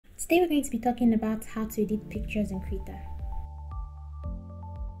Today we're going to be talking about how to edit pictures in Krita.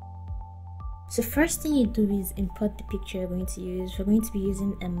 So first thing you do is import the picture you're going to use. We're going to be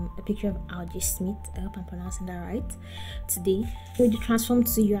using a picture of RJ Smith. I hope I'm pronouncing that right. Today, with the transform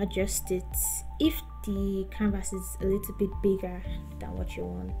tool, you adjust it. If the canvas is a little bit bigger than what you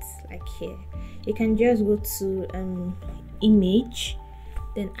want, like here, you can just go to image,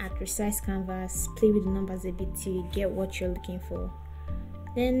 then add resize canvas, play with the numbers a bit till you get what you're looking for.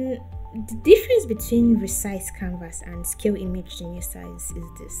 Then the difference between resize canvas and scale image to new size is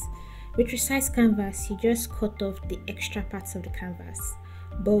this. With resize canvas, you just cut off the extra parts of the canvas,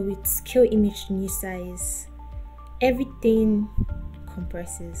 but with scale image to new size, everything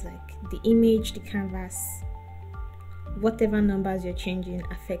compresses, like the image, the canvas, whatever numbers you're changing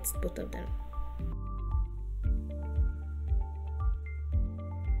affects both of them.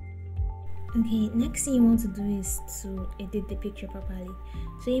 Okay, next thing you want to do is to edit the picture properly.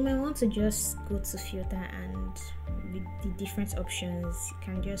 So you might want to just go to filter, and with the different options you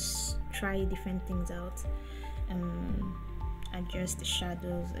can just try different things out, adjust the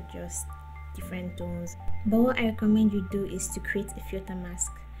shadows, adjust different tones. But what I recommend you do is to create a filter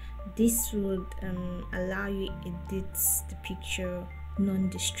mask. This would allow you edit the picture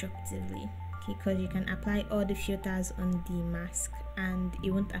non-destructively, because you can apply all the filters on the mask and it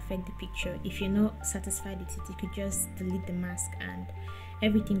won't affect the picture. If you're not satisfied with it, you could just delete the mask and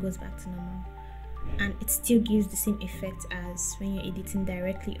everything goes back to normal, and it still gives the same effect as when you're editing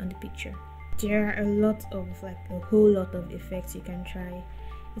directly on the picture. There are a whole lot of effects you can try.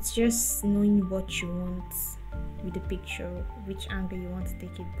 It's just knowing what you want with the picture, which angle you want to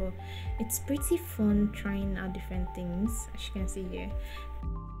take it, but it's pretty fun trying out different things, as you can see here.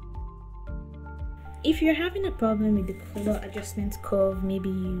 If you're having a problem with the color adjustment curve, maybe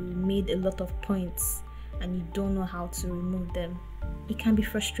you made a lot of points and you don't know how to remove them, it can be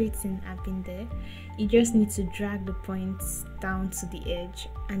frustrating. I've been there. You just need to drag the points down to the edge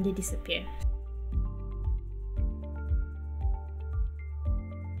and they disappear.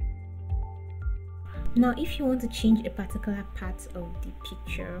 Now, if you want to change a particular part of the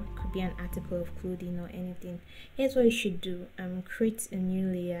picture, could be an article of clothing or anything, here's what you should do. Create a new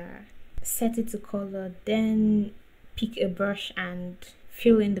layer, set it to color, then pick a brush and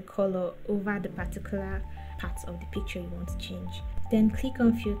fill in the color over the particular part of the picture you want to change. Then click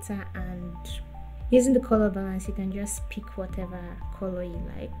on filter, and using the color balance you can just pick whatever color you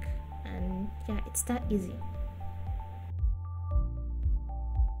like, and yeah, it's that easy.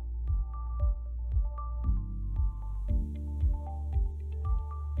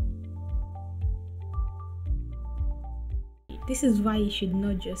 This is why you should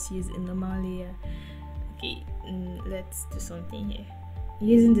not just use a normal layer. Okay, let's do something here.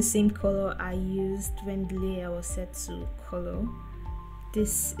 Using the same color I used when the layer was set to color,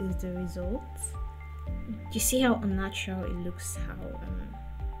 this is the result. You see how unnatural it looks,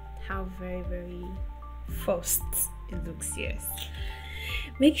 how very forced it looks. Yes,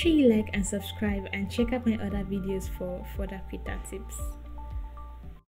 make sure you like and subscribe, and check out my other videos for further Krita tips.